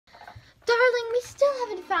still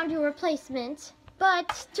haven't found your replacement,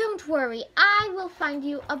 but don't worry. I will find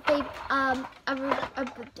you a babe.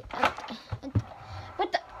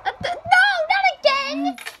 What the? No, not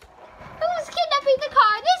again! Who's kidnapping the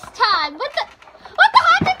car this time? What the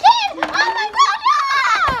heck, the kid? Oh my god!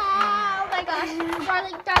 Ah! Oh my gosh,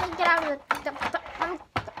 darling, get out of the.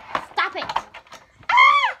 Stop it!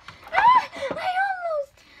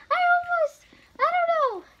 I don't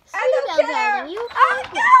know. Seatbelt, darling, you.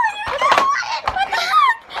 What the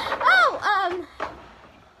heck? Oh,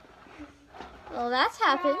 well, that's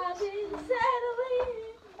happened.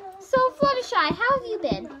 So, Fluttershy, how have you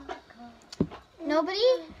been? Nobody?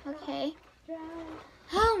 Okay.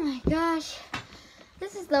 Oh my gosh.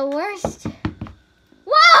 This is the worst.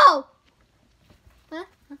 Whoa! Huh?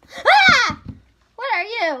 Ah! What are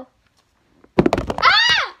you?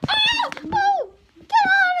 Ah! Oh! Get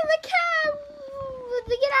out of the cab!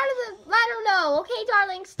 Get out of the... I don't know. Okay,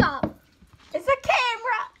 darling, stop. It's a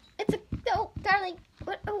camera. No, darling.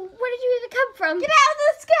 Where did you even come from? Get out of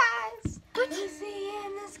the skies. What? You see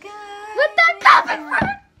in the sky. What the coming from?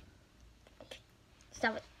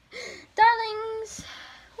 Stop it. Darlings,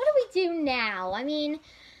 what do we do now? I mean,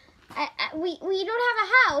 we don't have a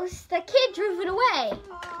house. The kid drove it away.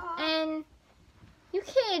 And you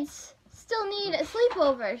kids still need a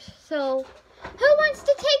sleepover. So, who wants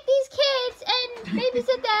to take these kids and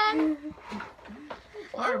babysit them?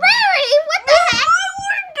 Rarity, what the heck? I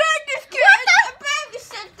wouldn't take this kid and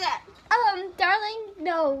babysit them. Darling,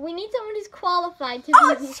 no. We need someone who's qualified to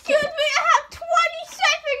Oh, be excuse me. I have 27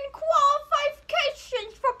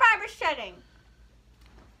 qualifications for babysitting.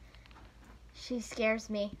 She scares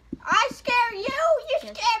me. I scare you. You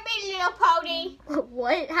scare me, little pony.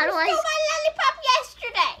 What? How do You I? stole my lollipop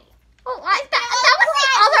yesterday. Oh, that was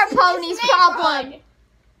the other pony's problem.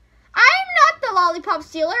 I'm not the lollipop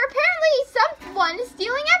stealer. Apparently, someone is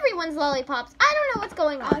stealing everyone's lollipops. I don't know what's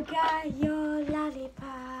going on. I got your lollipop.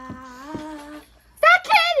 That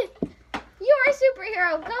kid! You're a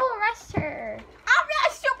superhero. Go arrest her. I'm not a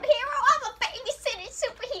superhero. I'm a babysitting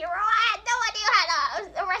superhero. I had no idea how to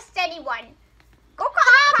arrest anyone. Go call the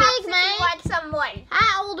cops big if man. you want someone.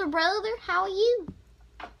 Hi, older brother. How are you?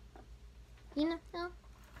 You know? No?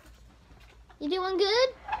 You doing good?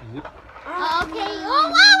 Yep. Okay.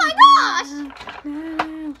 Oh my gosh!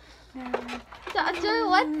 Doctor,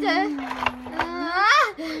 what the?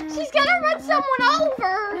 She's gonna run someone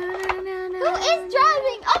over. Who is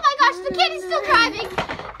driving? Oh my gosh, the kid is still driving.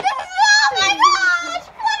 Oh my gosh!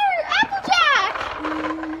 Flutter, Applejack!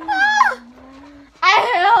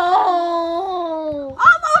 Ow!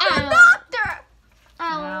 Almost a doctor.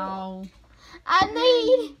 Ow! I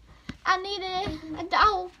need a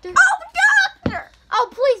doctor. Oh, doctor. Oh,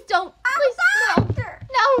 please don't. Please, I'm a doctor.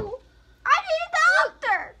 no. I need a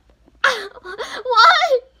doctor.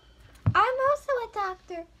 What? I'm also a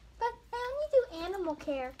doctor, but I only do animal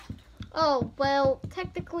care. Oh, well,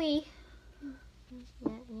 technically,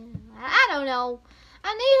 I don't know.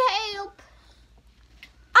 I need help.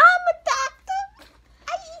 I'm a doctor.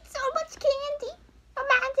 I eat so much candy. My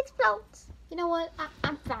mind explodes. You know what?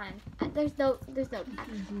 I'm fine. There's no doctor.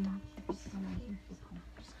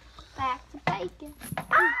 Back to bacon.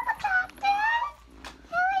 I'm a doctor.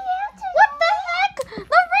 How are you doing? What the heck?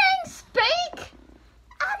 The ring speak?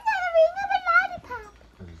 I'm not a ring. I'm a lollipop.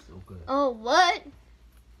 Oh, what?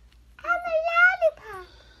 I'm a lollipop.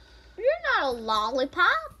 You're not a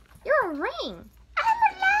lollipop. You're a ring. I'm a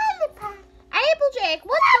lollipop. Applejack,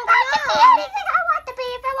 what's I going want to be on? anything I want to be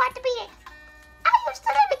if I want to be it. I used to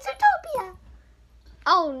live in Zootopia.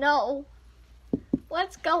 Oh no.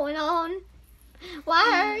 What's going on?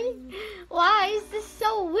 Why is this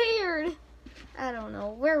so weird? I don't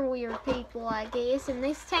know. We're weird people, I guess, in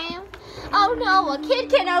this town. Oh no, a kid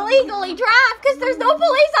can illegally drive because there's no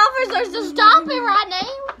police officers to stop him right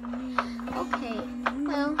now. Okay.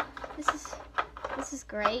 Well, this is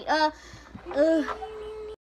great.